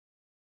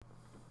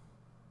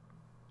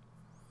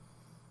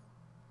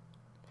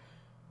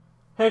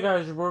Hey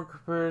guys, your board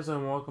preparers,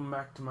 and welcome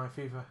back to my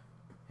FIFA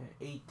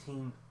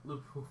 18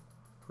 Liverpool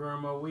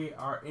promo. We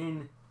are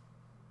in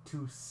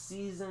to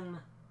season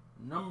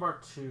number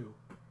 2,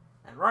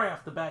 and right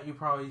off the bat, you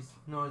probably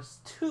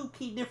noticed two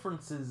key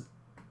differences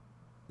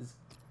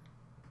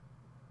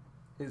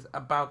is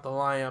about the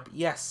lineup.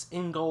 Yes,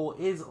 in goal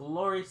is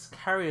Loris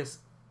Karius.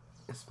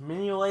 His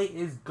Mignolet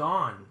is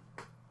gone,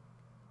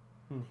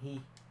 and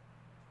he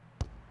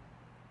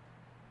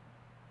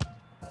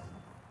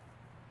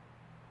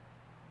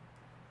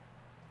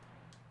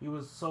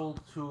was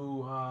sold to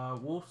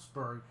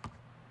Wolfsburg,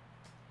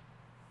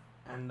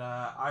 and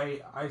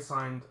I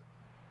signed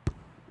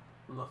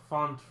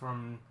Lafont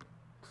from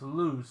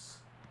Toulouse.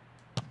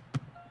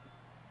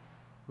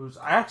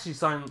 I actually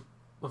signed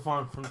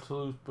Lafont from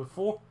Toulouse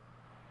beforehand,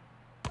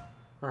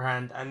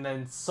 and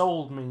then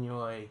sold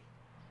Mignolet.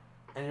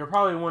 And you're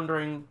probably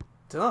wondering,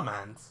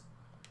 Tillemans.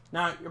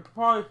 Now you're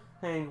probably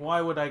saying, why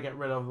would I get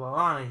rid of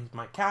Lallana? He's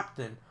my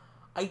captain.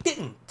 I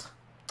didn't.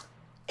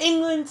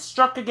 England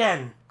struck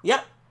again.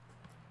 Yep.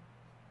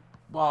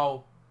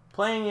 While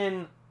playing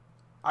in,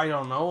 I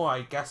don't know,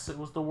 I guess it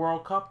was the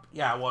World Cup.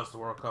 Yeah, it was the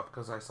World Cup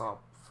because I saw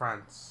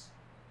France.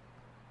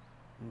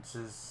 This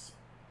is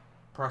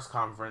press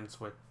conference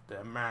with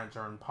the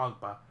manager and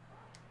Pogba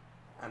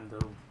and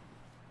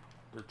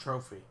the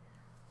trophy.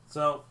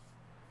 So,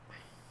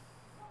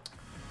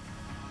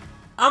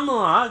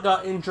 Amala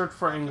got injured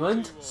for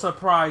England.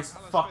 Surprise,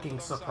 fucking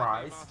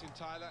surprise.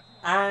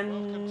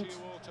 And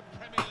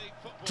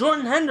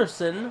Jordan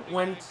Henderson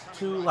went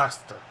to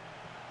Leicester.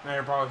 Now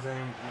you're probably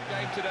saying,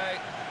 game today,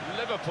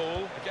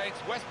 Liverpool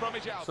against West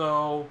Bromwich Albion.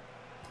 So,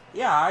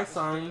 yeah, I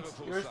signed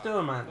your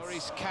Tillemans.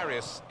 Loris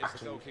Karius is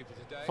the goalkeeper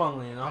today.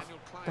 Funnily enough,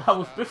 that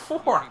was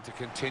before. To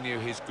continue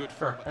his good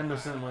form.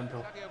 Henderson went to.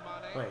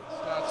 Wait.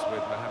 Starts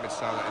with Mohamed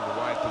Salah in the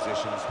wide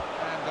positions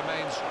and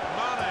remains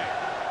Mane.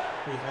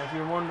 Hey, if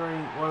you're wondering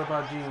what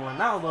about Gini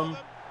Wijnaldum,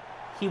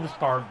 he was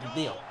part of the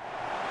deal.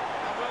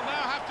 And we'll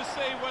now have to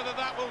see whether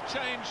that will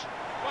change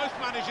both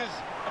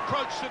managers'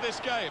 approach to this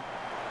game.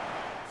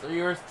 So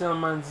yours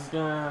Tillemans is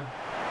gonna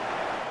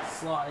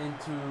slot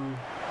into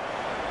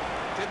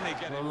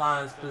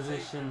Lallana's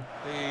position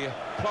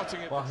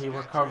while he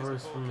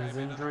recovers from his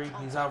injury.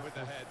 He's out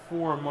for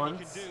 4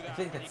 months. I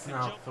think it's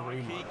now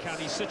 3 months.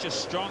 He's such a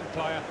strong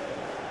player.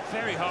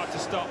 Very hard to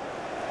stop.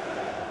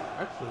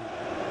 Actually,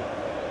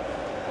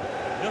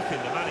 nothing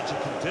the manager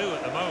can do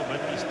at the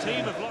moment. His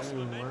team have lost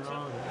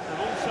momentum.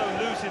 They're also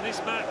losing this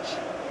match.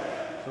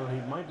 So he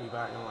might be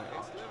back in like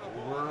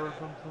October or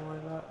something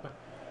like that. But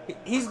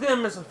he's gonna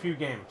miss a few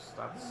games.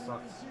 That's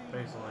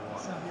basically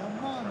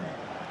what.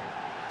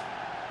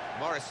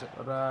 Morrison.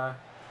 But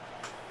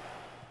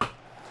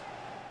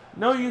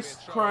no use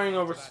crying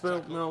over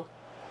spilt milk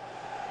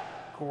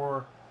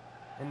or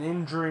an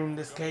injury in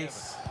this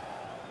case.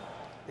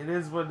 It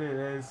is what it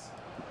is.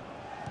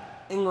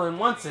 England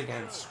once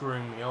again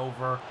screwing me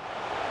over.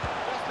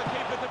 What's the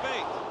keeper to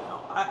beat?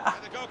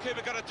 The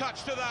goalkeeper got a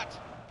touch to that.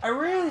 I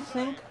really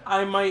think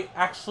I might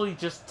actually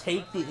just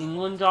take the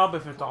England job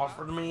if it's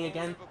offered to me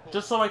again,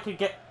 just so I could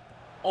get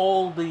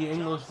all the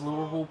English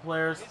Liverpool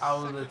players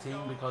out of the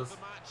team, because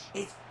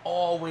it's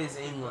always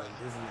England,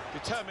 isn't it?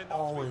 Determined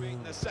always not to be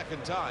beaten the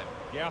second time.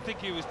 Yeah, I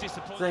think he was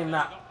disappointed. Saying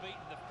that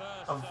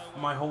of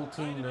my whole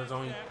team, there's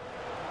only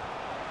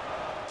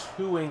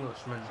 2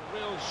 Englishmen.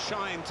 Real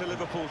shine to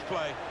Liverpool's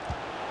play.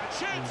 And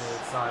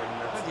shoots.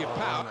 Plenty of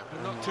power,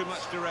 but not too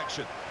much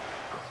direction.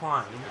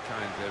 Climb. The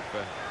kind of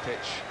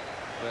pitch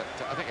that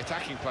I think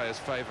attacking players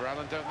favour,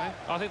 Alan, don't they?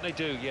 I think they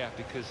do, yeah,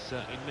 because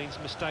it means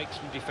mistakes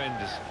from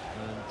defenders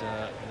and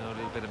you know, a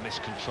little bit of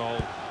miscontrol,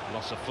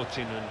 loss of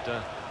footing,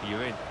 and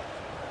you're in.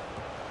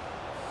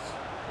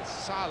 It's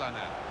Salah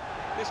now.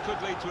 This could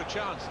lead to a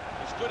chance.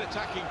 It's good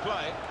attacking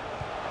play,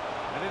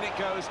 and in it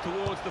goes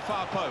towards the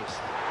far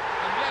post.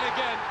 And yet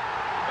again,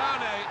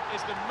 Mane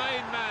is the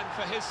main man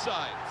for his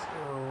side.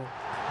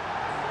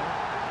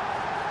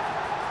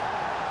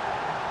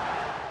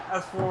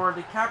 As for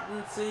the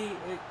captaincy,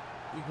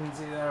 you can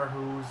see there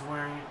who's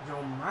wearing it.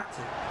 Joe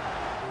Matip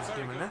is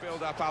giving it.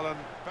 Build up, Alan.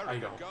 I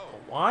don't know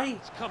why.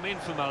 It's come in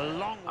from a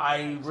long way.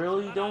 I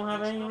really don't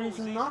have any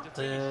reason not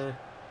to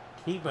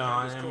keep an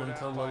eye on him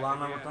until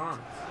Lallana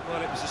returns.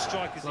 Well, it was a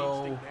striker's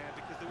instinct there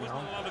because there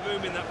wasn't a lot of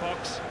room in that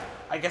box.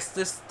 I guess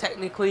this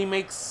technically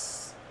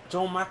makes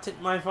Joe Matip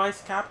my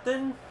vice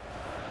captain.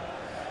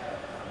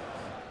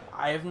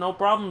 I have no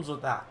problems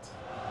with that.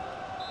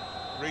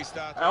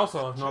 Restart. I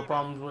also have no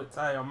problems with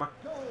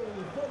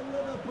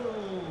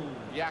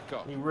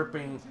Jakob. He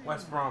ripping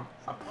West Brom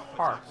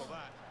apart.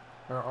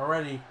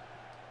 Already,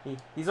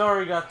 he's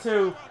already got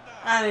 2,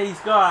 and he's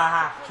got a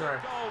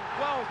hat-trick.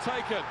 Well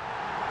taken.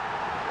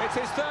 It's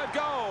his 3rd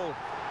goal.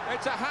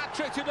 It's a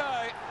hat-trick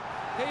today.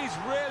 He's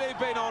really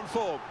been on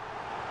form.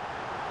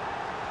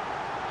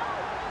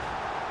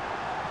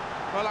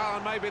 Well,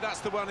 Alan, maybe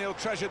that's the one he'll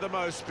treasure the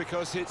most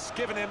because it's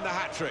given him the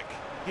hat-trick.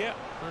 Yeah,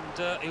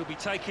 and he'll be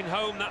taking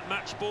home that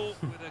match ball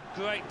with a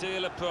great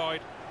deal of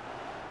pride.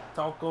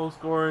 Top goal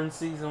scorer in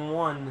season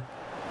 1,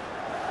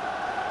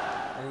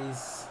 and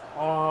he's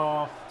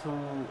off to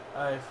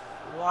a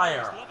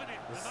flyer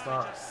to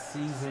start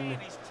season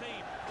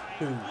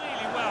 2. Really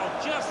well,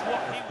 just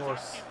what he Of was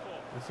course,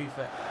 asking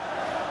for. in FIFA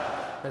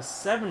has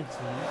 17.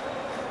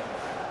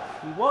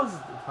 He was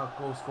the top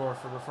goal scorer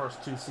for the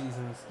first 2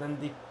 seasons. Then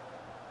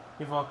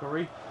the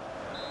Valkyrie,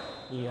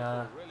 he Really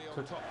on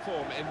took top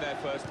form in their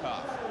first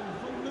half.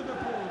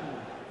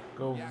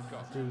 go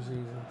 2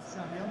 seasons.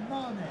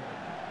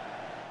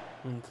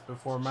 And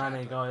before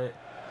Mane got it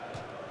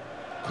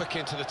Quick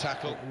into the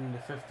tackle. in the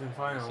 5th and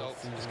final Result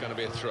season. is going to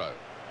be a for throw.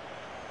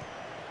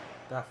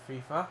 that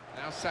FIFA.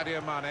 Now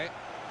Sadio Mane.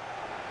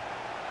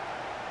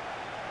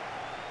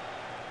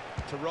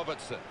 To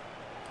Robertson.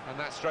 And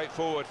that's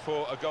straightforward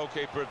for a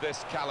goalkeeper of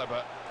this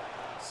calibre.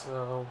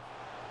 So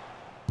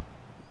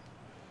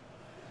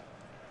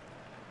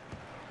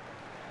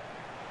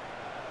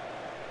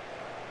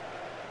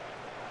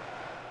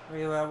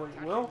read that what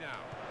you will. Now.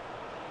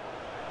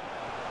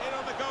 In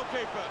on the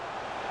goalkeeper.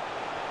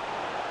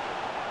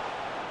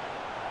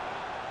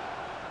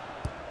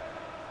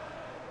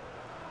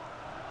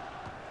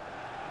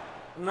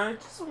 And I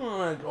just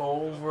want to go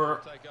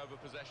over Take over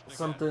possession again.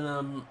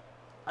 something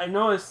I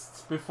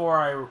noticed before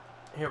I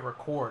hit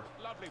record.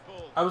 Lovely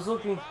ball. I was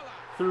looking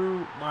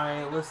through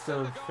my list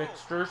of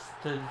fixtures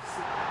to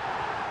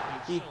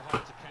see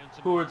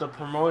who are the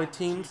promoted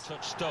teams.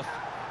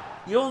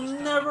 You'll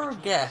never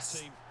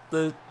guess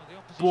the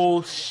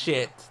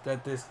bullshit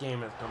that this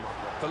game has come up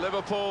For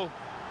Liverpool,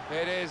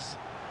 it is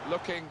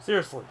looking with.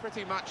 Seriously.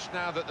 pretty much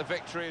now that the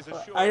victory is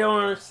assured. I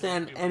don't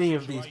understand any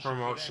of these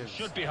promotions.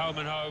 Should be home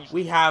and hosed.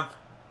 We have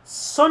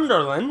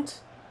Sunderland.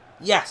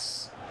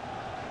 Yes.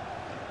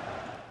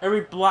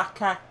 Every Black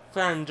Cat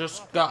fan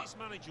just got...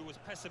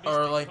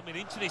 Or like, coming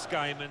into this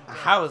game, and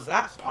how is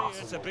that are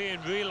possible? being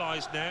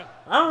realised now.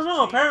 I don't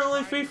know.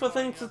 Apparently FIFA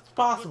thinks it's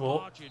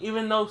possible,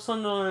 even though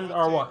Sunderland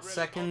are what,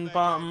 second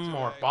bottom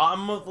or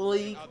bottom of the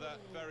league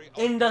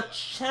in the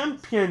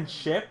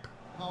Championship.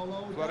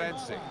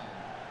 Florenzi.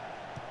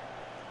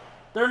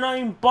 They're not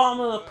even bottom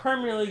of the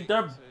Premier League.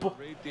 They're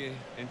Read the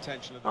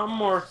intention of the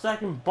bottom or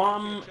second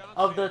bottom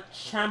of the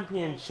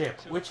Championship,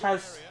 which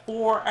has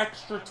 4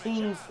 extra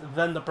teams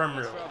than the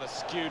Premier League. rather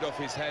skewed off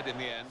his head in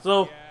the end.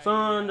 So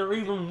Sunderland are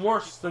even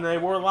worse than they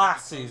were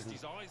last season.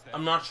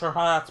 I'm not sure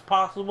how that's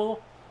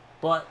possible,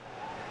 but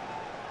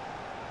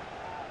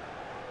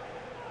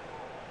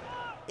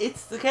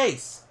it's the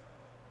case.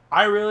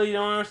 I really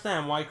don't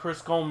understand why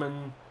Chris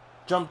Coleman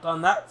jumped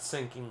on that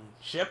sinking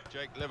ship.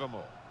 Jake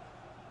Livermore.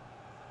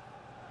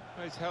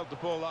 He's held the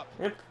ball up.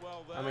 Yep.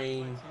 Well there, I mean,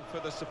 waiting for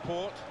the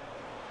support.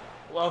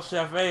 well,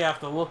 Chef A have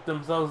to look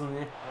themselves in the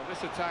Well,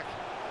 this attack.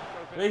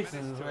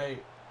 faces.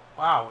 Right?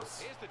 Wow,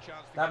 is Here's the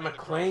chance to that get it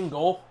McLean across.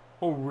 goal?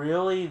 Oh,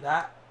 really?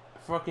 That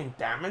fucking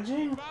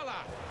damaging? Bala.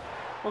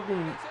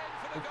 Fucking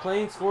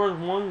McLean scores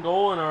 1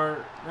 goal and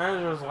our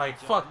manager's like,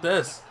 fuck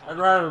this. I'd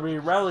rather be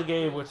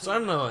relegated with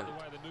Sunderland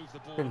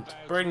and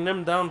bring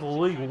them down to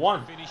League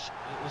 1. Finish.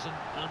 It was an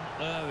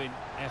unerring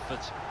effort.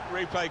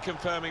 Replay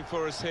confirming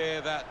for us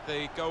here that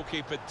the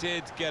goalkeeper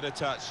did get a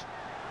touch,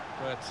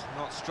 but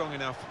not strong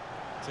enough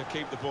to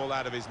keep the ball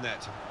out of his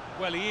net.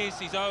 Well, he is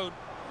his own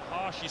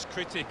harshest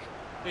critic,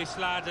 this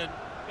lad, and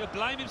he'll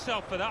blame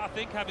himself for that, I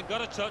think, having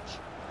got a touch.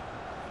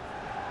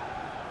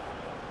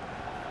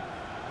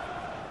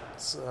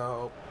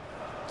 So,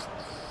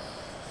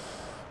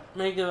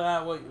 make of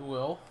that what you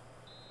will.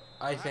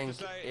 I think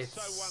say it's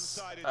so it's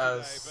one-sided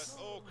as today,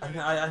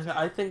 but all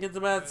I think it's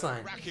a bad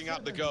sign. racking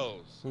up the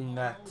goals. In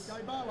that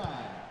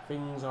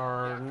things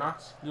are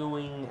not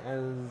going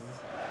as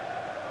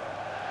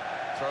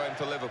Throw in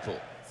for Liverpool.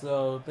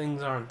 so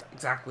things aren't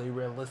exactly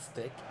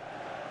realistic.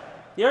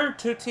 The other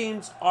 2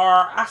 teams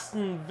are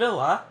Aston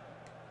Villa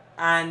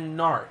and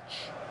Norwich.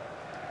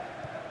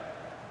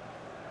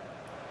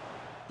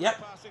 Yep.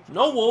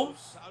 No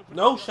Wolves,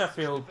 no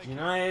Sheffield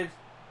United,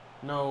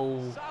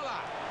 no.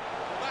 Salah.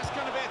 Well, that's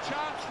going to be a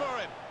chance for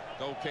him.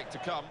 Goal kick to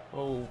come.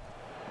 Oh,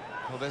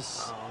 Well,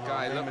 this Oh,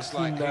 guy they looks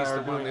seem like they he's are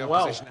the one the doing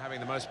well. opposition having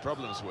the most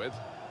problems with.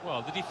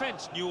 Well, the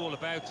defence knew all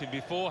about him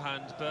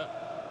beforehand,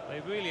 but they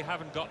really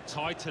haven't got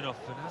tight enough,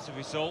 and as a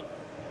result,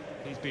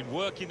 he's been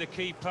working the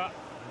keeper,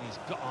 and he's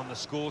got on the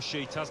score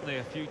sheet, hasn't he,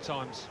 a few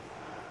times.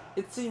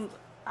 it seems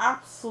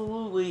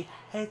absolutely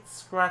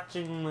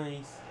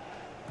head-scratchingly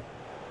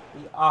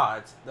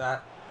odd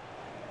that,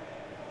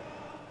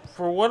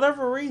 for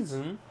whatever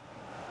reason,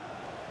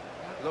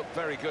 Looked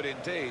very good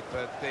indeed,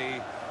 but the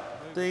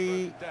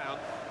down.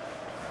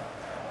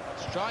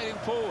 Striding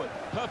forward,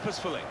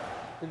 purposefully.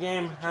 the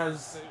game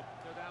has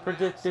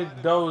predicted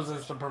those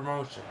as the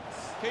promotions.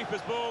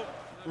 Keeper's ball.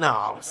 No,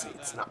 obviously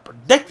it's not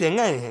predicting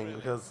anything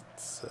because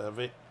it's a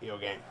video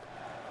game.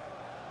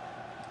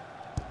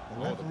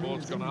 Oh, the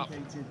ball's gone up.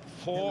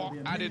 4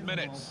 added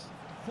minutes.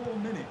 4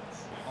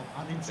 minutes of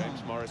added time.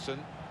 James Morrison.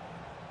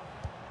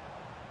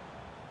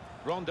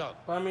 Rondo.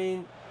 But I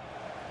mean,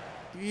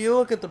 if you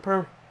look at the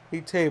Premier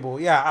League table,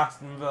 yeah,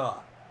 Aston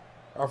Villa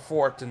are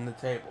 4th in the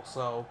table,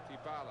 so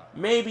Dybala.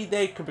 maybe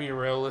they could be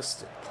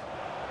realistic.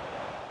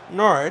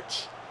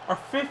 Norwich are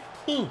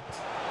 15th.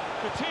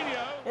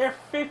 Coutinho. They're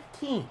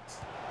 15th.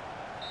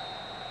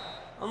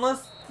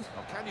 Unless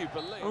Well, can you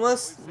believe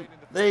Unless what we've seen in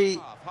the they-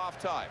 first half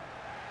time?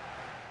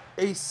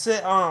 they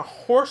sit on a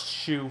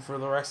horseshoe for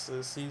the rest of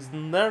the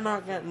season, they're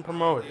not getting You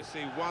promoted.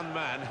 see one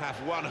man have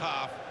one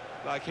half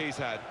like he's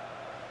had.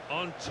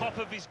 On top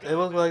of his They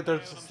look like they're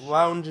just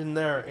lounging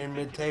there in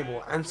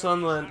mid-table, and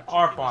Sunderland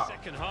are bottom.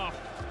 Second half.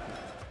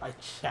 I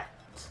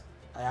checked.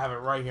 I have it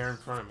right here in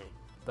front of me.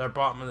 They're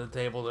bottom of the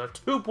table. They're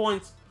 2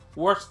 points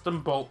worse than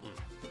Bolton.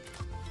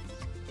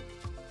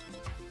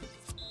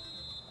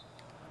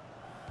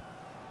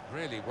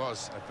 Really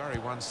was a very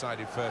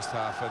one-sided first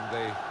half, and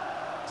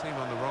the team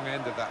on the wrong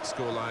end of that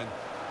scoreline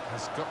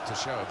has got to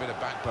show a bit of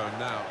backbone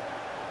now.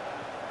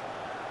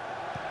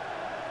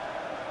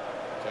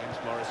 James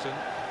Morrison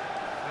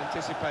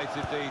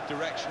anticipated the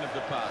direction of the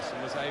pass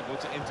and was able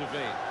to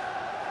intervene.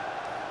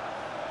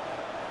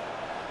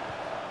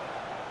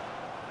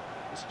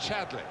 It's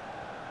Chadley.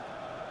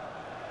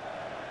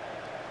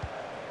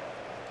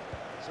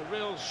 It's a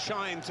real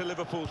shine to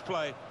Liverpool's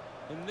play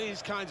in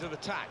these kinds of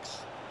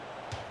attacks.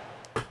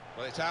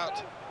 Well, it's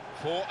out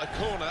for a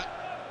corner.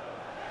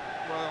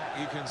 Well,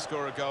 you can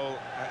score a goal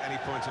at any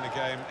point in a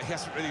game. He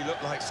hasn't really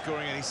looked like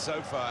scoring any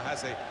so far,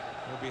 has he?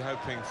 He'll be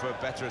hoping for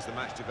better as the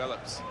match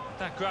develops.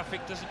 That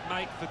graphic doesn't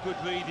make for good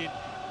reading.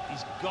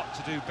 He's got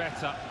to do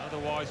better.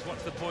 Otherwise,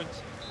 what's the point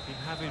in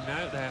having him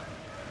out there?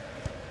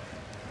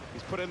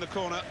 He's put in the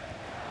corner.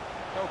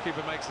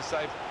 Goalkeeper makes a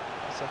save.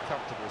 It's a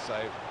comfortable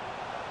save.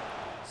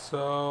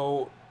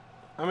 So,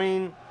 I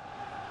mean,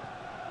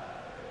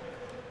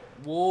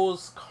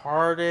 Wolves,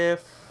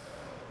 Cardiff,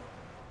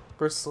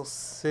 Bristol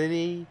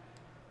City.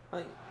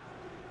 Like,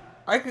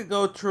 I could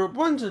go through a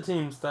bunch of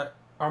teams that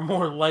are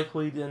more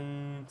likely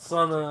than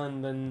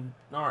Sunderland and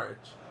Norwich.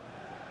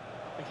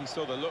 I think he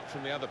saw the look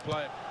from the other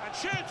player. And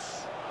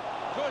shoots!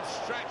 Good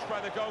stretch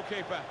by the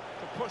goalkeeper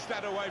to push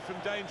that away from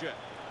danger.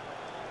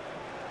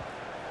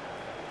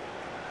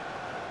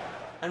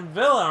 And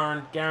Villa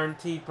aren't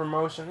guaranteed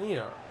promotion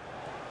either.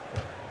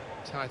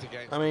 Tight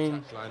against I mean-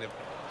 the touchline.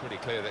 Pretty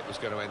clear that it was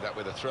going to end up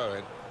with a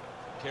throw-in.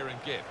 Kieran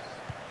Gibbs.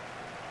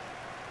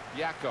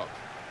 Jakob.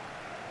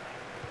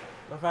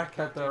 The fact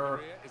that they're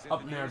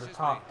up near the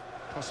top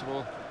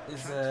Possible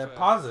is a transfer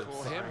positive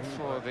for him, sign,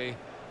 for but- the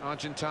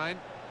Argentine.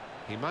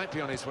 He might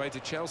be on his way to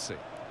Chelsea.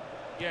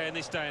 Yeah, in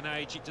this day and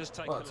age, it does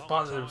take Well, a it's a long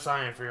positive time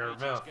sign if you're a for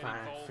Villa agents to get fan.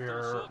 involved If in all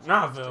you're sorts of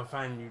not a things. Villa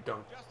fan, you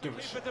don't Just give a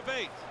to shit. keep the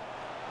beat.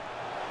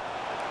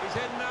 He's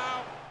in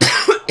now.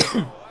 Oh, that's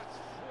flown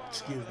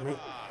Excuse over the me.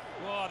 bar.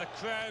 Wow, the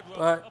crowd were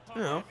But, up on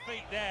you know. their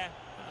feet there.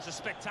 That was a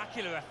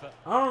spectacular effort.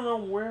 I don't know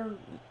where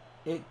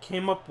it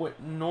came up with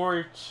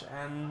Norwich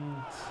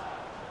and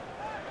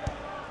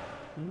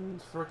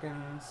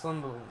frickin'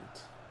 Sunderland.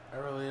 I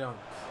really don't.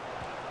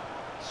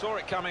 Saw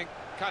it coming,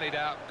 cut it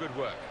out, good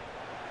work.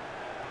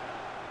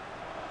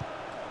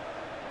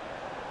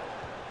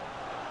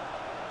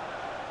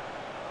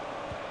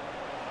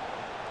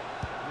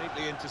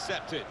 Neatly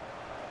intercepted.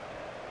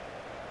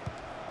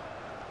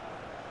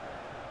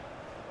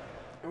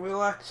 And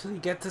we'll actually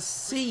get to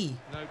see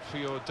Note for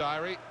your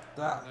diary.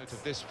 that. Note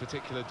of this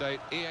particular date.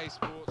 EA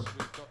Sports,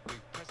 we've got the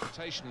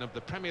presentation of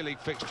the Premier League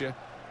fixture.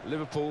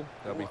 Liverpool,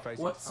 they'll be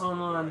facing... What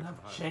Sunderland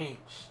have changed.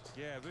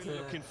 Yeah, really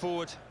to looking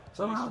forward. to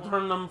Somehow this one.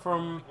 turn them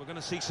from We're going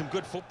to see some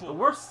good the football.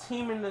 worst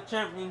team in the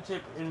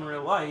championship in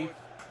real life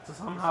to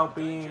somehow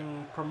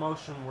being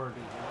promotion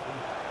worthy.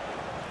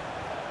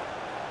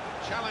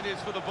 Challenges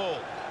for the ball.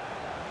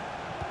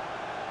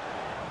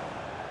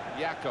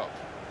 Jakob.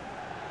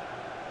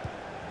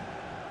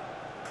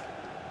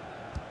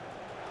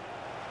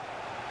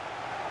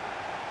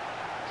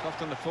 It's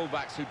often the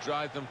fullbacks who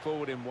drive them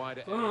forward in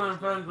wider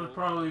Sunderland areas. fans would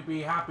probably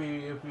be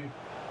happy if we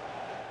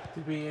to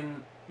be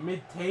in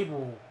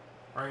mid-table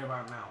right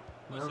about now.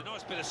 You Well, know? it's a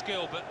nice bit of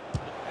skill, but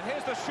And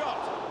here's the shot.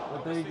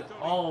 But they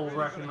all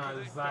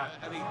recognize that.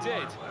 And he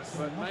did,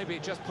 but maybe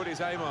it just put his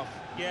aim off.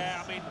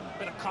 yeah, I mean, a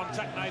bit of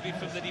contact maybe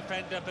from the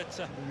defender, but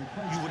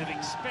you would have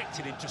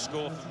expected him to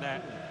score from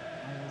there.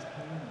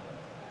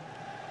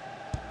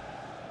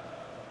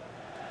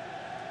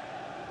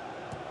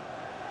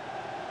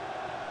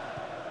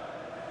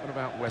 What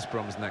about West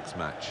Brom's next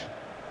match?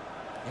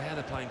 Yeah,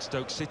 they're playing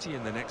Stoke City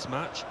in the next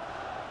match,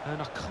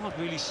 and I can't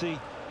really see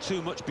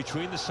too much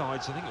between the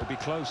sides. I think it'll be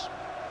close.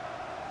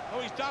 Oh,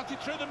 he's darted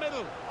through the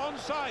middle.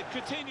 Onside,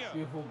 Coutinho.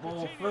 Beautiful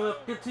ball,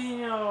 Philip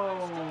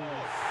Coutinho.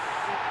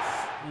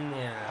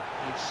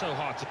 Yeah. It's so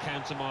hard to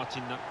counter,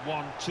 Martin, that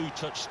 1-2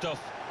 touch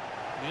stuff.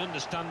 The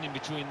understanding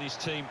between this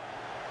team,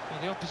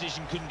 well, the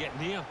opposition couldn't get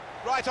near.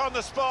 Right on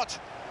the spot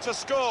to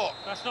score.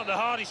 That's not the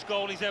hardest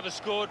goal he's ever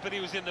scored, but he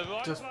was in the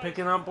right Just place.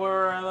 picking up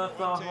where I left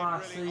One off team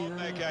last really on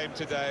their season. game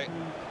today.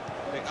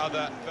 The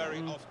other very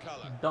off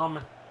colour.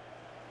 Dominating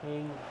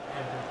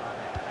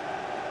everybody.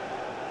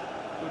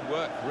 Good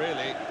work,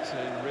 really,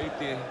 to read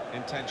the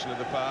intention of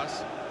the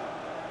pass.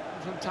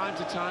 From time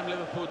to time,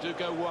 Liverpool do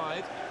go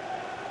wide.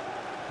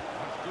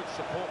 That's good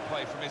support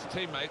play from his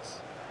teammates.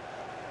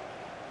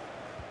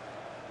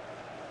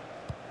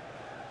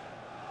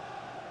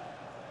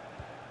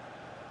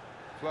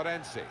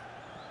 Florenzi.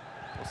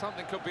 Well,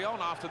 something could be on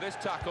after this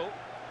tackle.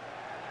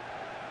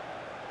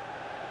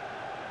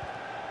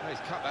 He's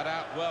cut that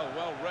out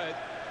well read.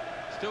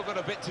 Still got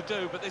a bit to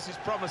do, but this is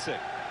promising.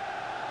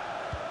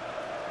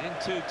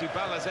 Into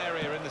Dybala's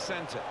area in the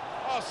centre.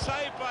 Oh,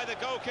 saved by the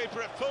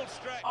goalkeeper at full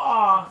stretch.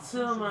 Oh,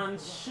 Tillman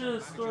should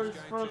have scored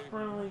his first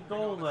Premier League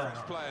goal there.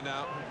 Fresh player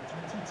now.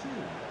 22,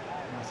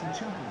 Martin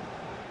Chapman.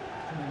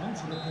 Coming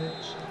onto the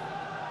pitch,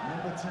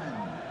 number 10,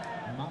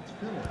 Matt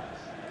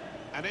Phillips.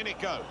 And in it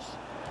goes.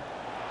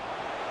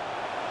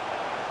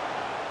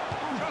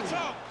 Shot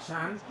up!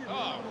 Chan.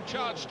 Oh,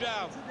 charged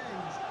down.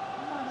 Today's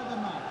man of the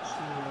match.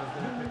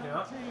 Gonna pick it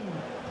up.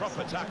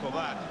 Proper tackle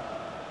that.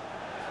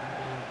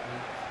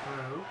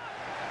 Through.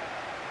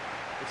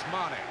 It's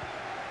Mane.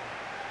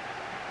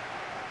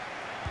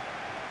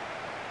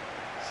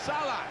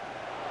 Salah.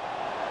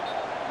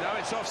 No,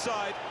 it's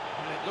offside.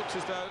 And it looks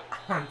as though...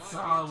 And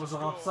Salah was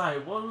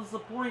offside. What was the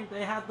point?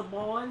 They had the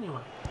ball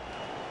anyway.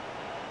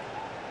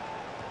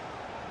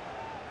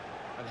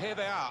 And here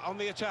they are on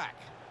the attack.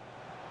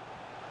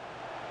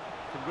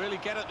 Can really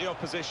get at the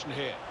opposition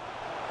here.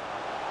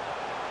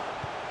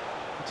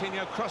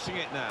 Coutinho crossing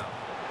it now.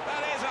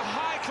 That is a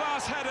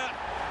high-class header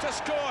to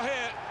score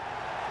here.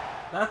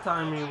 That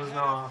time he was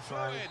not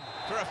offside.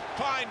 For a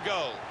fine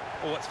goal.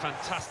 Oh, it's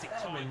fantastic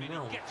timing.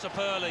 He gets up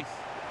early.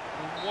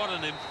 And what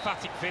an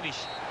emphatic finish.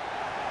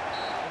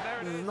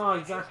 This is not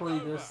exactly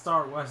the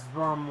start West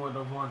Brom would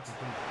have wanted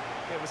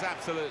to. It was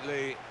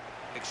absolutely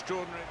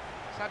extraordinary.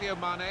 Sadio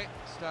Mane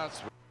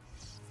starts with...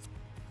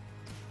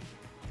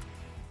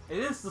 It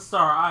is the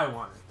start I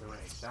wanted to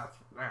make, that's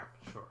for damn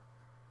sure.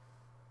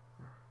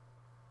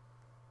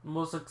 The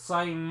most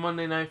exciting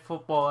Monday Night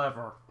Football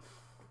ever.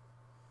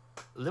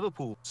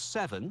 Liverpool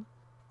 7,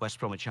 West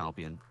Bromwich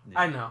Albion.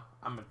 I know,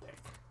 I'm a dick.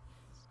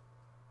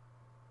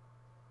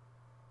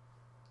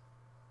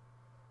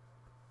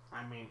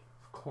 I mean,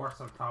 of course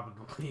I'm top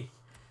of the league.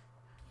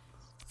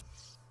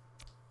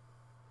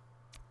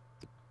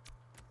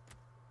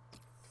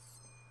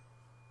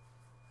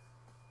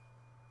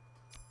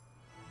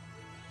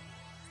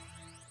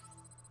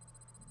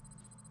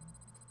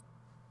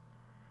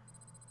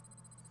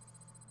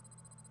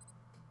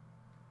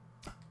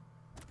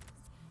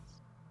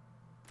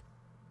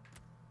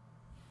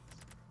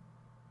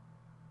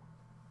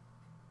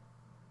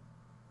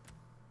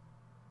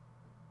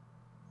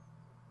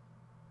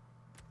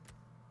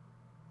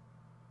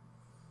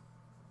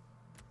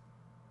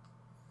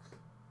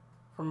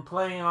 From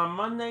playing on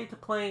Monday to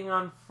playing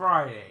on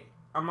Friday,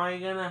 am I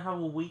gonna have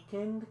a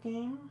weekend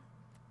game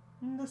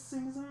in this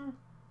season?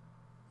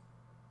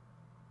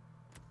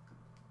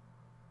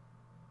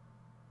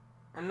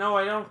 And no,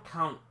 I don't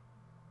count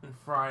on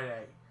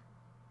Friday.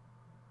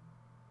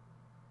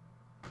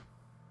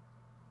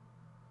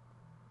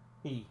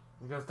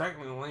 Because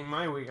technically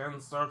my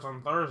weekend starts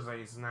on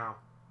Thursdays now.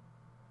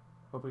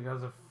 But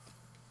because of...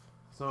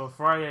 So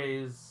Friday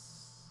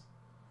is...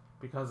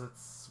 Because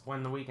it's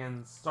when the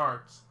weekend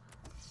starts.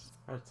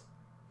 Right.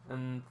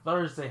 And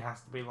Thursday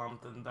has to be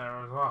lumped in there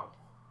as well.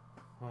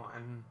 Well,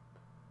 and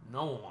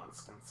no one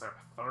wants to consider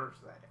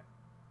Thursday.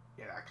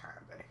 Yeah, that kind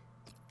of day.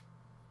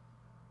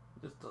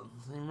 It just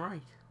doesn't seem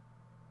right.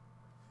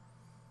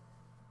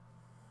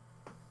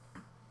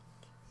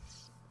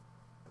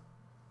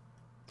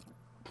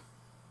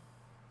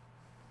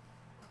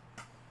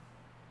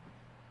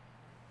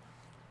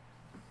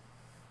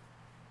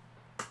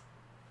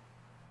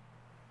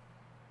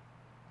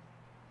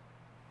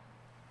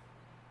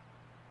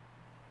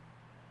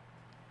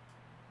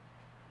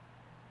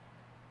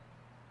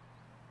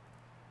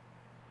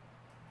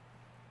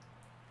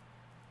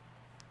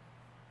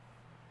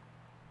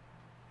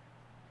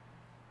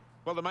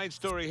 Well, the main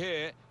story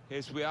here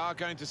is we are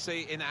going to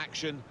see in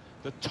action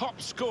the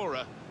top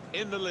scorer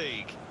in the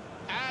league.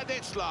 And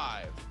it's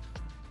live.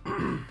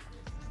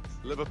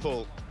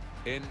 Liverpool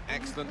in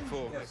excellent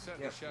form.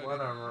 Yes,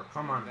 whatever.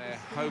 Come on. Their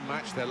home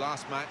match, their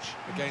last match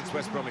against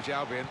West Bromwich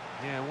Albion.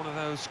 Yeah, one of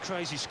those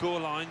crazy score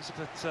lines,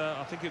 but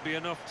I think it'd be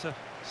enough to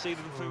see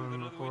them through with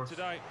another win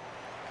today.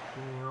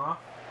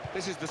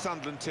 This is the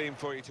Sunderland team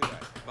for you today.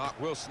 Mark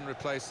Wilson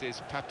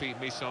replaces Papi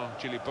Misson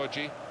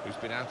Djilibodji, who's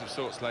been out of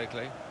sorts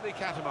lately. Lee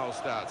Catamol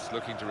starts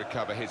looking to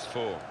recover his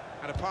form.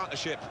 And a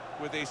partnership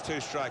with these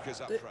two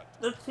strikers up front.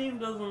 The team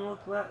doesn't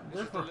look that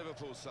This different. is the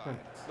Liverpool side.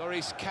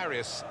 Lloris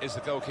Karius is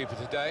the goalkeeper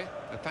today.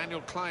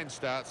 Nathaniel Klein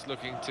starts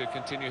looking to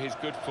continue his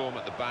good form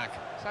at the back.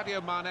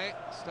 Sadio Mane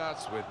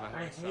starts with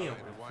Mohamed Salah in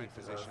a wide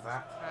position.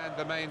 And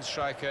the main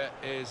striker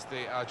is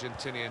the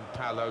Argentinian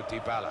Paulo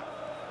Dybala.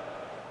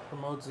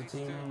 Promotes a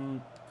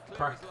team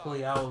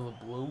practically out of the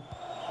blue.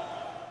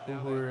 We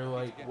were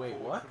like, wait,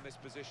 what?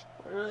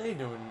 What are they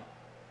doing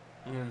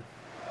in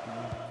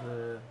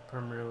the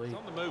Premier League? He's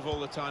on the move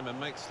all the time and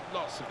makes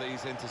lots of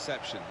these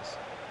interceptions.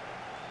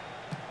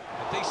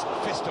 A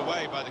decent fist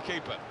away by the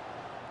keeper.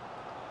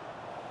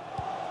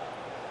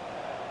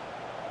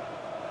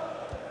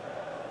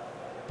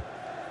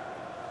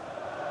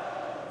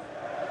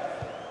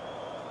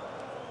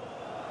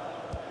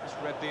 Just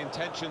read the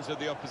intentions of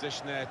the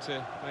opposition there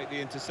to make the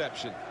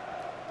interception.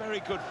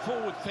 Very good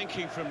forward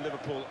thinking from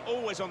Liverpool,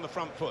 always on the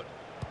front foot.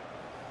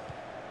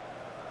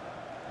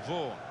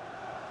 Vaughan.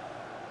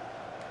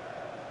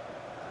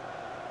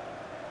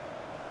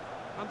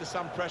 Under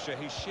some pressure,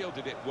 he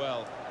shielded it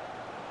well.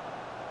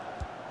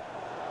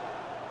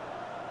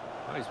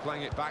 Oh, he's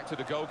playing it back to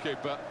the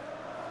goalkeeper.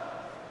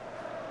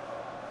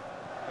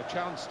 A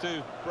chance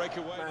to break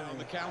away on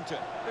the counter.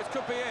 This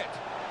could be it.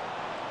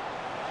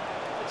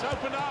 It's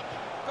opened up.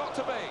 Got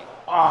to be.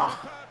 Ah,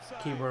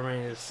 keeper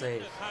made it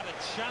safe. Had a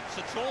chance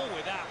at all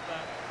with that.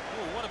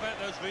 Oh, what about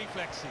those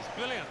reflexes?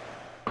 Brilliant.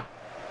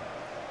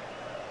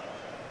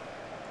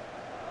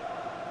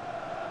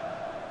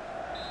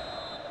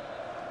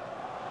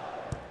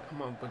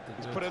 Come on, put the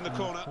He's put in the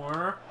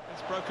corner.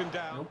 It's broken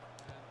down. Nope.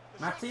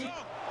 Matty.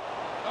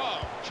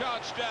 Oh,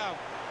 charged down.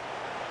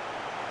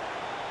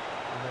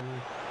 And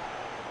then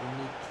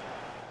unique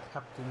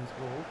captain's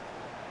goal.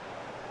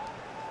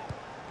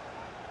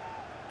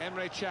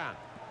 Emre Can.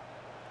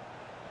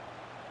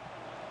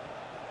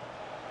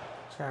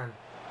 Can.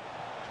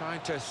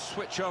 Trying to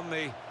switch on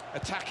the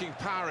attacking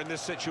power in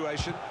this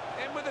situation.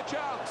 In with a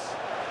chance.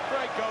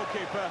 Great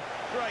goalkeeper.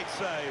 Great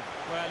save.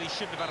 Well, he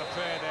shouldn't have had a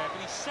prayer there,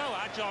 but he's so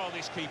agile,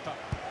 this keeper.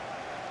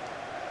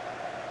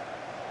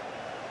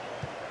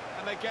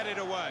 And they get it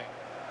away.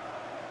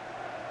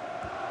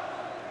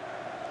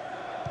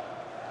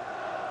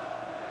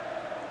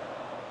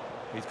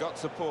 He's got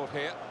support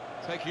here,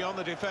 taking on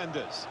the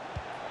defenders.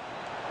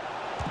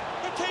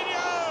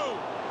 Coutinho!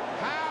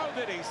 How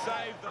did he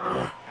save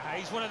them?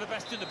 He's one of the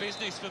best in the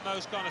business for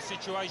those kind of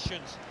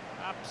situations.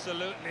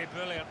 Absolutely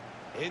brilliant.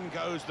 In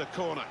goes the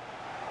corner.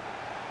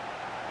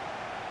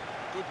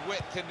 Good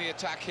width in the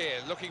attack here,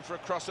 looking for a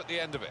cross at the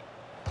end of it.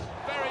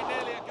 Very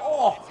nearly a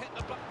goal. Oh. It's hit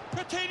the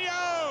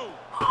Coutinho!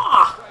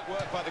 Ah! Great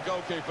work by the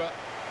goalkeeper.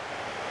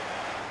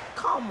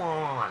 Come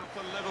on.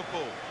 For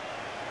Liverpool.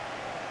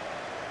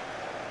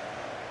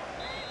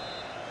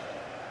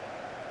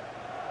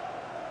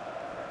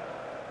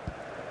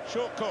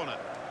 Short corner.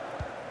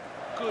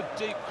 Good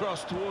deep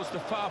cross towards the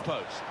far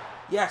post.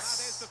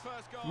 Yes.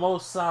 Mo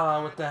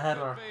Salah with the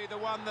header. Be the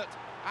one that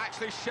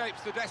actually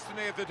shapes the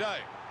destiny of the day.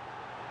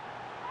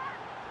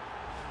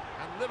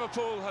 And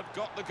Liverpool have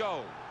got the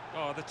goal.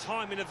 Oh, the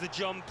timing of the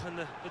jump and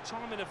the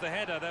timing of the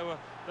header,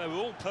 they were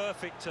all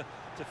perfect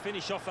to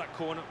finish off that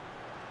corner.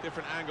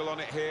 Different angle on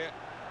it here.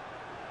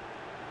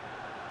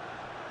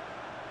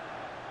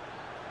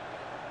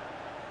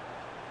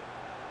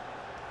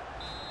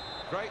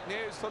 Great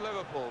news for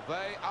Liverpool.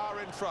 They are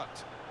in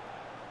front.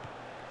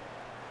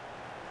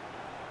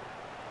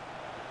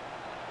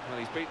 Well,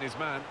 he's beaten his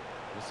man.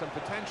 There's some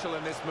potential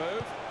in this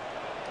move.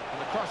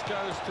 And the cross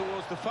goes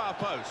towards the far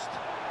post.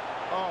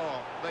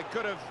 Oh, they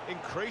could have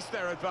increased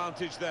their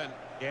advantage then.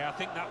 Yeah, I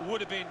think that would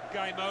have been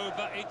game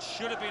over. It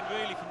should have been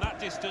really from that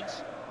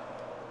distance.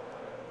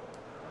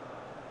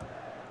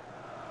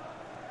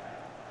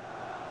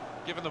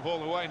 Giving the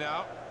ball away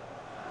now.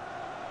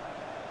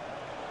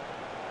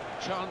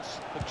 Chance.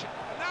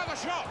 Now the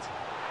shot.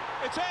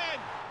 It's in.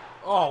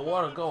 Oh,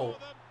 what a goal.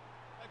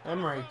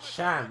 Emre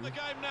Can. The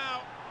game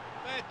now.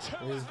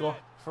 His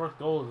first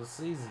goal of the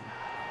season.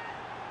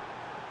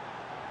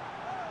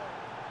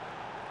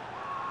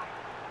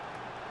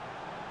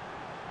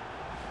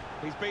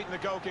 He's beaten the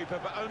goalkeeper,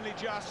 but only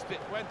just. It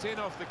went in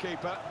off the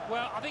keeper.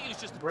 Well, I think it was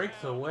just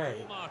breaks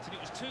away. Martin, it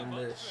was too And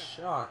much. the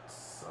shot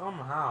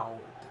somehow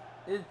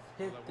it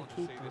hit the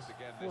keeper's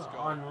foot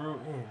en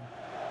route in.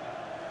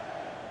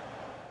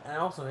 And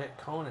also hit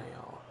Kone.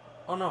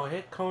 Oh no, it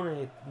hit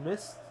Kone,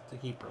 missed the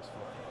keeper's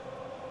foot.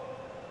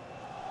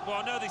 Well,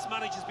 I know this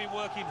manager's been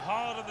working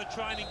hard on the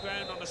training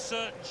ground on a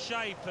certain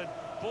shape, and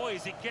boy,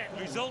 is it getting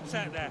results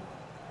out there.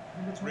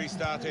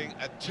 Restarting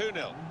at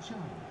 2-0.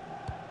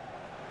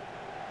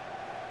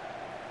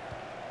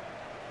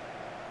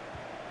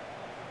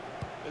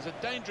 There's a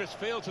dangerous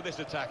feel to this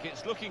attack.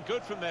 It's looking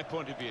good from their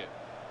point of view.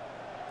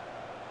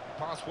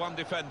 Past one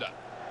defender.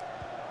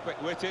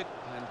 Quick-witted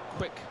and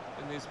quick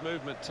in his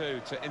movement too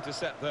to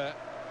intercept there.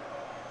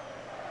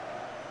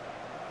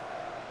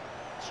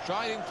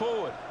 Striding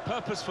forward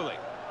purposefully.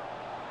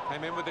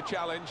 Came in with the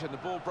challenge and the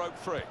ball broke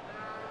free.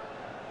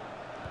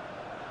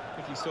 I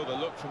think he saw the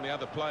look from the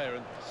other player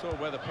and saw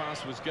where the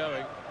pass was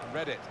going and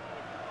read it.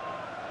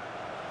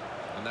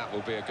 And that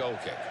will be a goal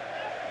kick.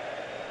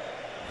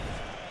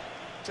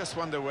 Just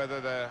wonder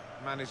whether the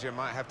manager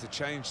might have to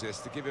change this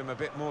to give him a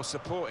bit more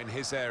support in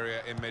his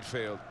area in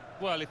midfield.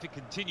 Well, if it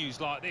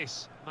continues like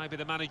this, maybe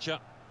the manager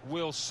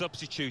will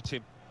substitute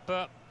him.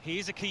 But he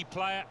is a key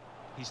player.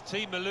 His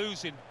team are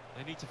losing.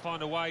 They need to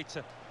find a way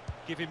to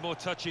give him more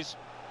touches.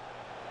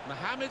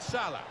 Mohamed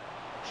Salah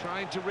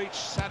trying to reach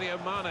Sadio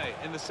Mane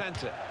in the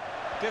centre.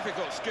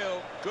 Difficult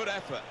skill, good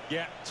effort.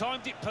 Yeah,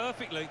 timed it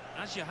perfectly,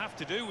 as you have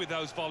to do with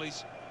those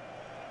volleys.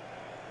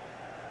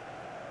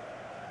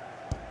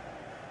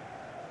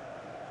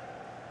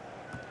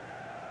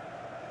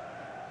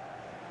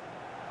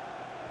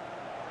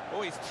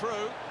 Oh, he's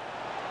through.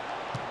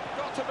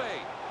 Got to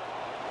be.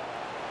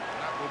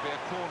 That will be a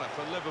corner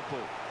for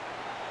Liverpool.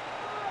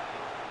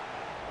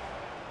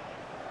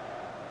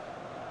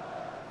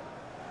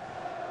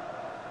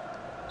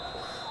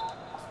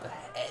 Off the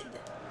head.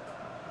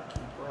 The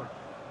keeper.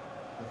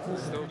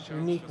 Still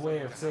Unique way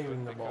of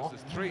saving the ball.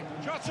 There's 3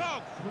 shots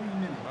on. 3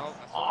 minutes. Well,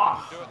 that's all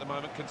we can do at the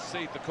moment.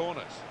 Concede the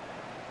corners.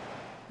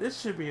 This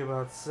should be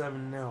about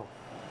 7-0.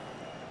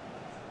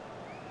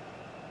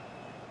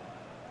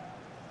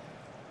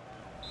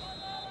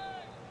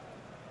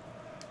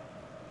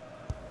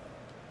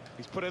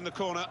 He's put in the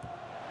corner.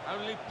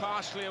 Only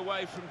partially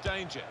away from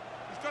danger.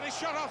 He's got his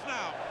shot off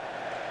now.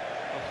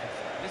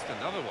 Oh, missed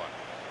another one.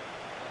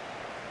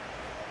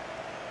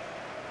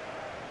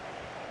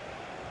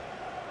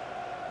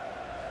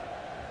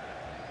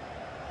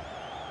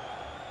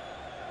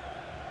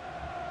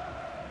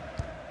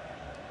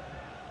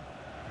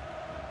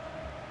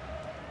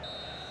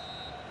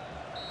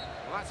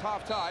 Well, that's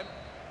half-time,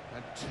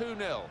 and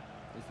 2-0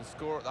 is the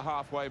score at the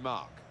halfway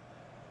mark.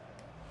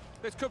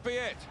 This could be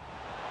it.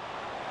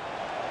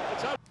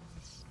 It's up.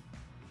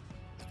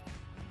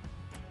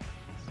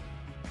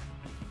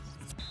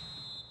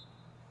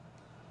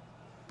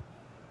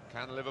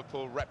 Can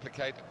Liverpool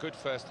replicate a good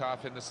first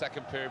half in the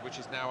second period, which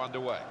is now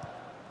underway?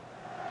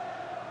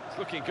 It's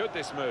looking good,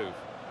 this move.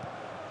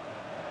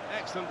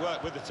 Excellent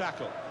work with the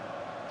tackle.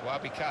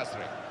 Wabi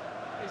Kazri.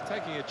 He's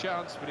taking a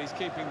chance, but he's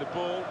keeping the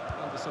ball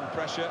under some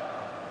pressure.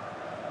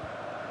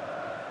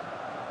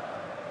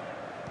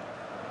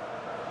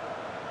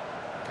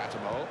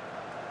 Cattermole.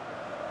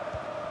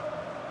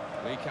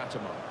 Lee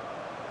Cattermole.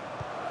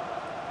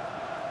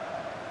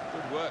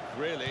 Good work,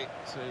 really,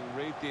 to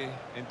read the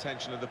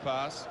intention of the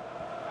pass.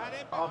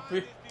 Oh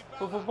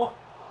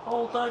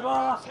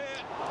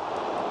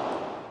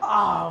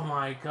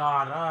my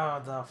god,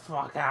 what the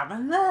fuck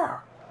happened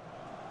there?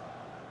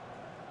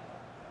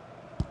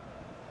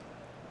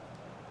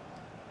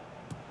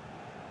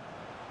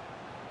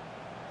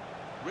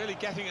 Really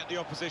getting at the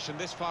opposition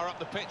this far up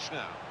the pitch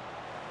now.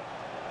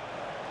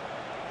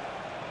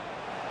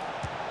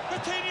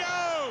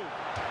 Coutinho!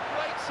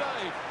 Great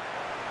save.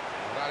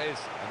 Well, that is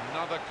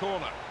another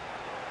corner.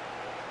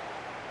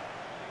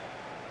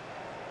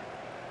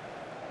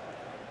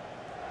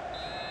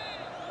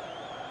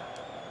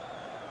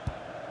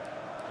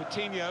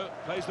 Coutinho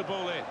plays the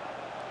ball in.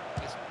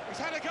 He's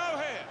had a go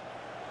here.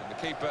 And the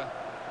keeper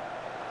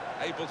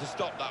able to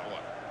stop that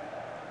one.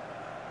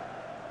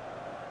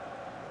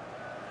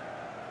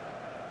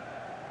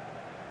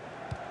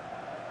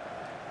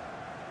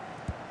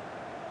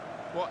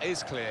 What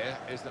is clear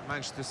is that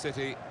Manchester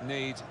City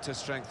need to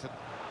strengthen.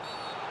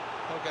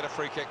 They'll get a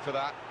free kick for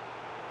that.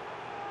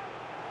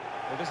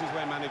 Well, this is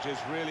where managers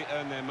really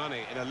earn their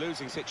money. In a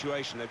losing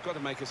situation, they've got to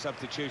make a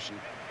substitution.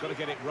 Got to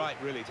get it right,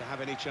 really, to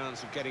have any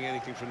chance of getting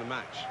anything from the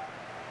match.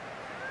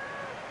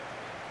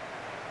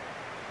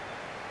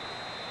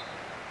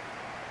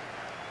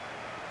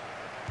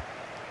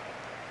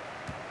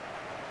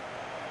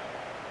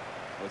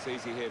 Well, it's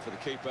easy here for the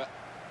keeper.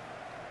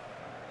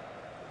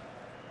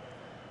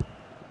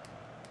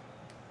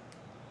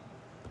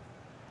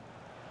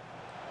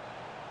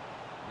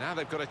 Now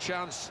they've got a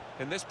chance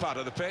in this part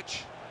of the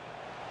pitch.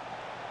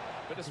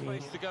 Bit of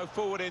space to go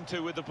forward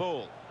into with the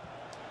ball.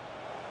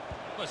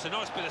 Well, it's a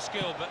nice bit of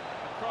skill, but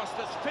A cross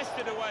that's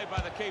fisted away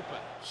by the keeper.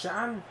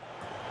 Shan,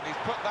 He's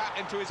put that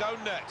into his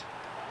own net.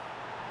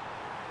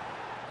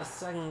 a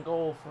second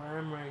goal for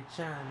Emre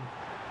Can.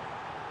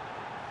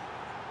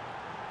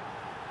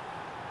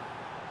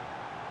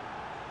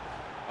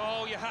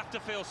 oh, you have to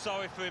feel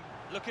sorry for him.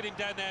 Look at him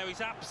down there,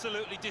 he's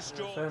absolutely The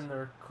distraught.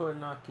 defender could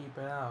not keep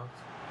it out.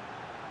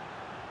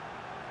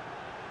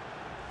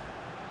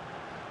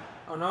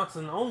 Oh no, it's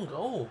an own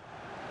goal.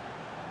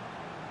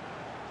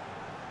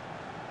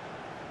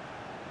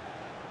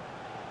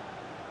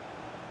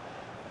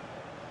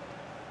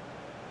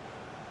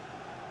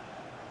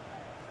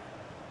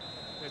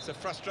 It's a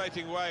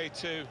frustrating way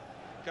to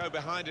go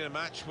behind in a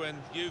match when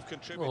you've A little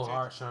contributed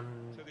harsh on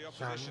to the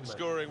Shan, opposition but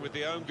scoring with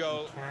the own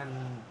goal. you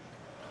can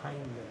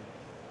kind of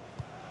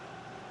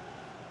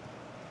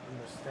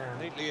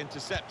understand. Neatly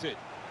intercepted,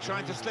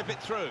 trying to slip it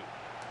through.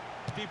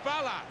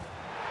 Dybala,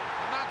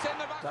 and that's in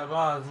the back. That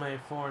ball is made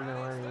 4-0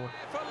 anyway.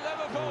 For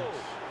Liverpool.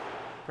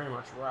 Which pretty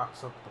much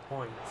wraps up the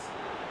points.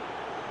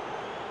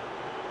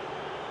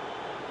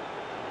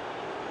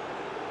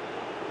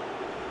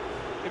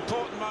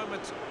 Important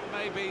moment,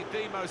 maybe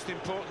the most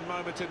important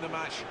moment in the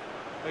match.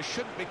 They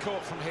shouldn't be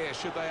caught from here,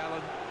 should they,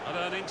 Alan? I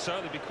don't think so.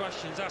 There'll be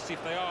questions asked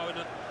if they are.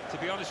 And to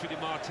be honest with you,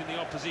 Martin, the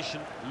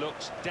opposition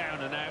looks down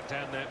and out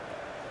down there.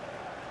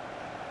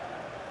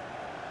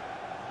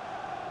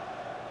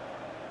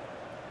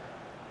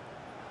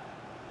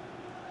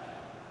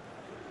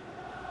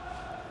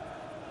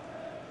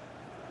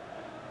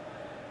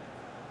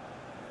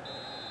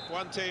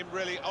 One team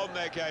really on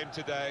their game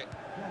today,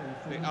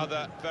 the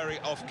other very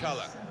off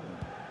colour.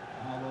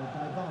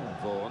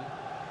 Vaughan.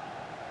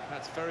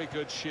 That's very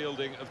good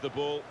shielding of the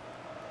ball.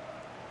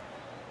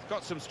 He's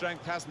got some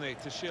strength, hasn't he,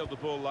 to shield the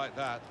ball like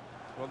that.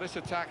 Well, this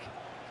attack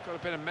has got a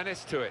bit of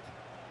menace to it.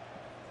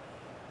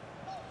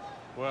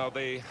 Well,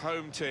 the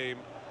home team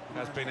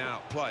has been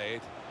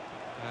outplayed,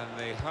 and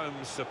the home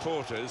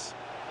supporters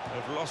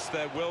have lost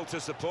their will to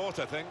support,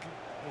 I think.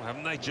 Oh,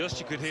 haven't they just?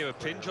 You could hear a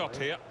pin drop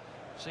here.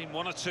 Seen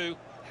one or two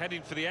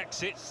heading for the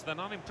exits. They're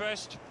not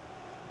impressed.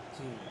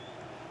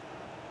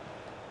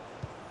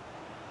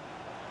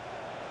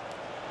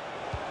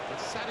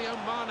 It's Sadio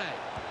Mane.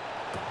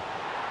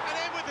 And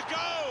in with the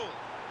goal!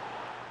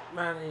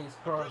 Mane's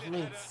cross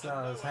meets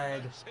Salah's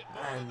head,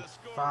 and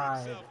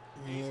 5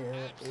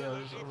 years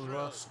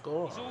the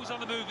score. He's always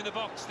on the move in the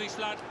box, this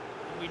lad.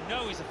 And we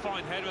know he's a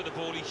fine header of the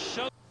ball. He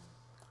showed.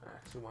 I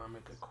actually want to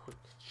make a quick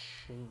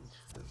change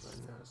because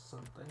I noticed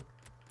something.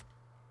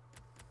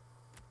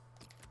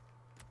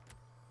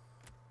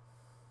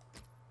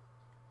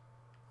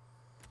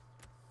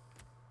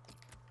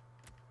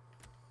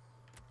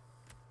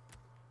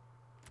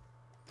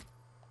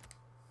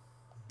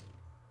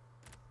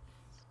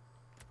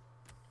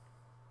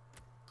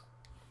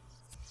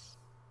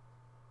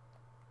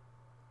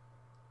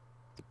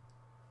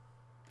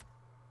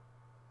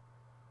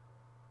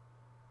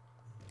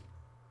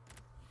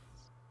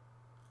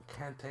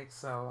 Can't take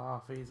Salah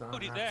off, he's on.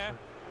 Put it there.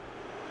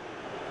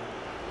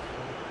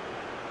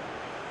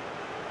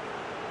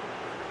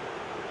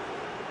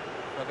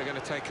 But they're going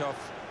to take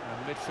off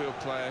a midfield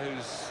player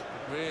who's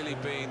really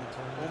been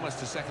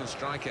almost a second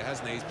striker,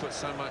 hasn't he? He's put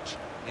so much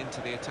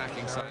into the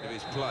attacking side of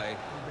his play,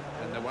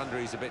 and no wonder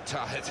he's a bit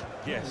tired.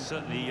 Yes,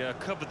 certainly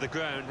covered the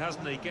ground,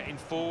 hasn't he? Getting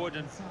forward,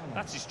 and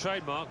that's his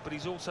trademark, but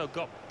he's also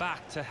got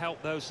back to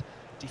help those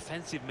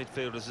defensive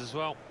midfielders as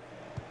well.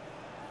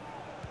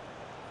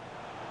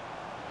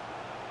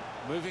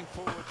 Moving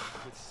forward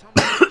with some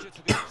danger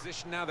to the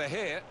opposition. Now they're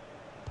here.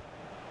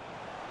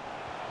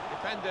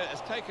 Defender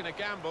has taken a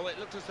gamble. It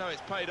looks as though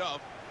it's paid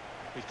off.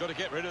 He's got to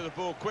get rid of the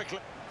ball quickly.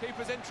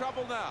 Keeper's in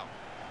trouble now.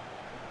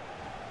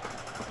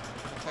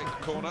 Take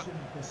the corner.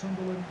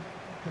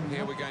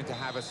 Here we're going to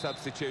have a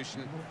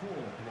substitution.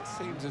 And it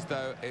seems as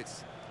though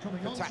it's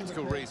for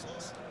tactical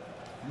reasons.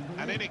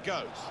 And in it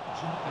goes.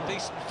 A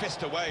decent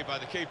fist away by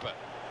the keeper.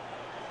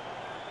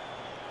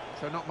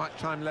 So not much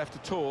time left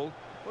at all.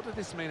 What does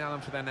this mean,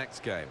 Alan, for their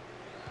next game?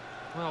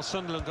 Well,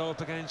 Sunderland go up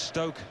against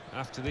Stoke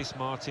after this,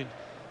 Martin,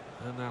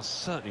 and they'll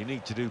certainly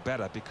need to do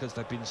better because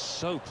they've been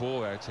so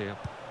poor out here.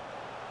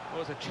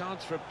 Well, there's a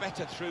chance for a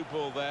better through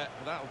ball there,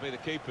 but that'll be the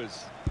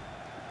keeper's.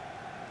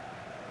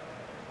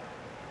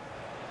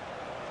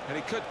 And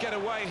he could get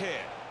away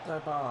here.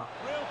 Real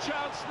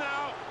chance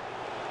now.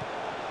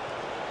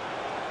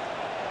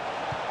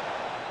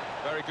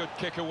 Very good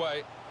kick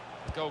away.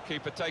 The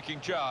goalkeeper taking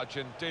charge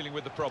and dealing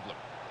with the problem.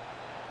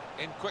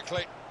 In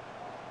quickly.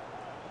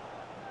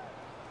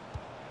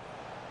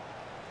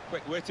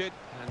 Quick-witted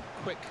and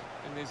quick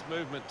in his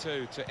movement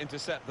too to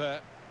intercept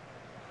there.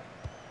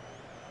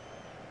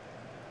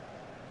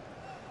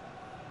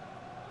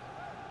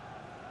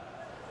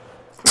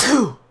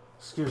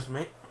 Excuse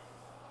me.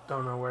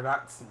 Don't know where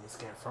that sneeze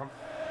came from.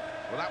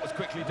 Well, that was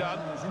quickly done.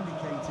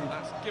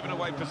 That's given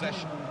away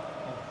possession.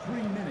 3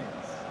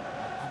 minutes.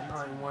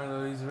 I'm one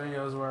of these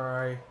videos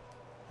where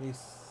I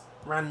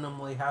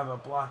randomly have a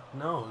blocked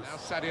nose. Now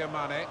Sadio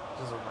Mane.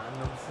 Just a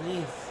random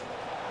sneeze.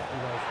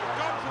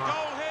 Gone for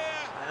goal here.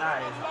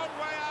 That A is long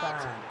way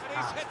out. And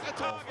he's hit the fantastic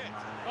goal target. from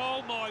Mane.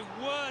 Oh my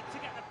word! To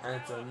get the And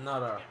it's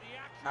another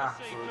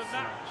absolute from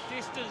that smash.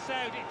 distance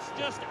out, it's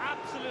just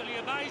absolutely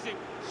amazing.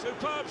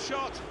 Superb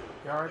shot.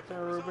 You alright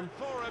there, Ruben?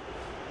 For him.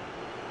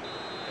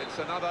 It's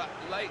another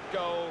late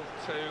goal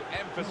to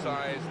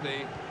emphasise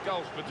the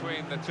gulf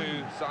between the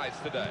two sides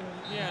today.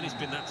 Yeah, and it's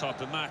been that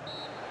type of match.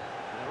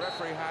 The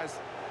referee has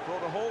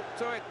brought a halt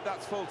to it.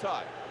 That's full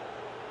time.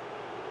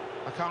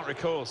 I can't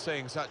recall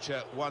seeing such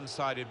a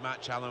one-sided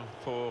match, Alan,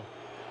 for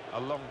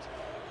a long time.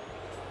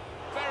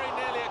 Very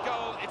nearly a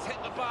goal. It's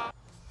hit the bar.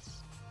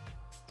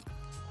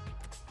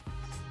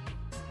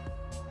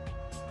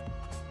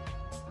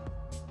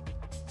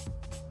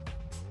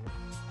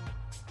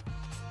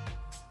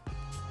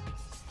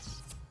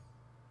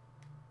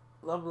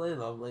 Lovely,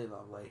 lovely,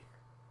 lovely.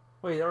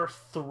 Wait, there are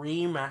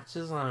 3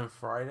 matches on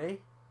Friday?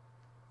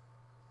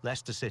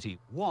 Leicester City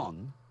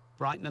 1,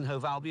 Brighton and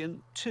Hove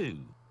Albion 2,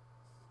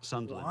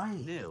 Sunderland Why?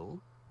 0,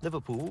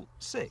 Liverpool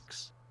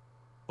 6,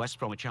 West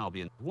Bromwich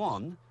Albion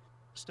 1.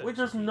 Stoke Wait,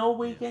 there's City, no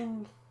 0.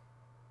 weekend?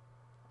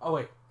 Oh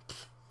wait,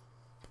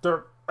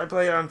 I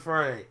play it on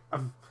Friday.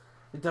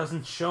 It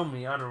doesn't show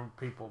me other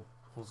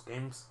people's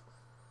games.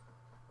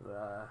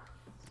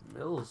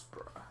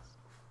 Middlesbrough.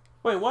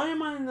 Wait, why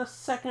am I in the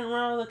second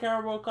round of the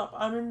Carabao Cup?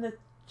 I'm in the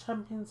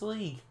Champions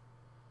League.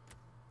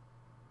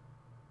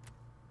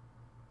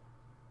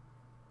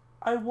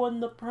 I won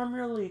the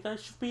Premier League. I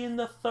should be in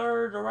the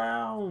 3rd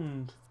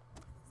round.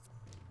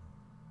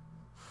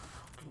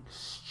 Fucking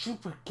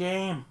stupid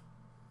game.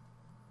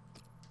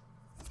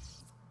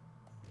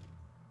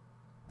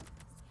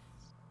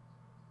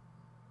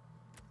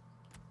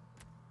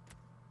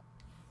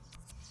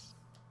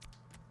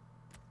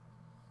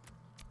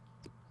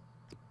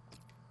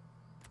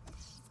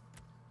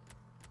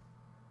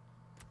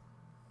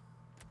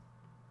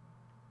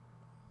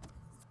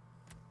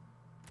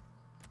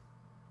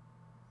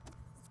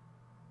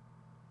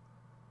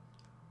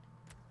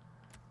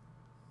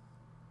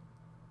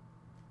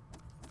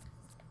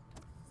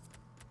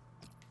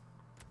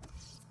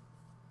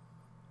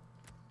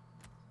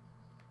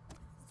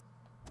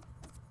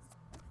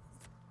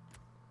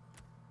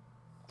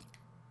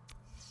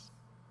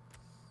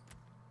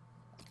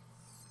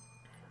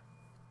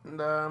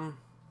 And,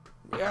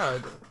 yeah,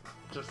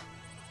 just...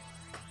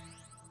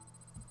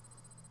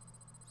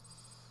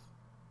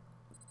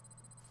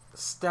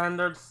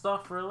 standard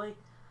stuff, really.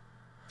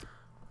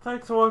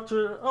 Thanks for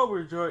watching. Hope you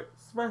enjoyed.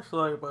 Smash the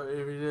like button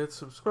if you did.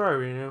 Subscribe,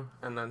 you know.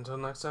 And until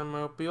next time, I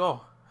hope you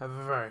all have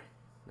a very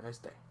nice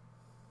day.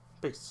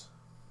 Peace.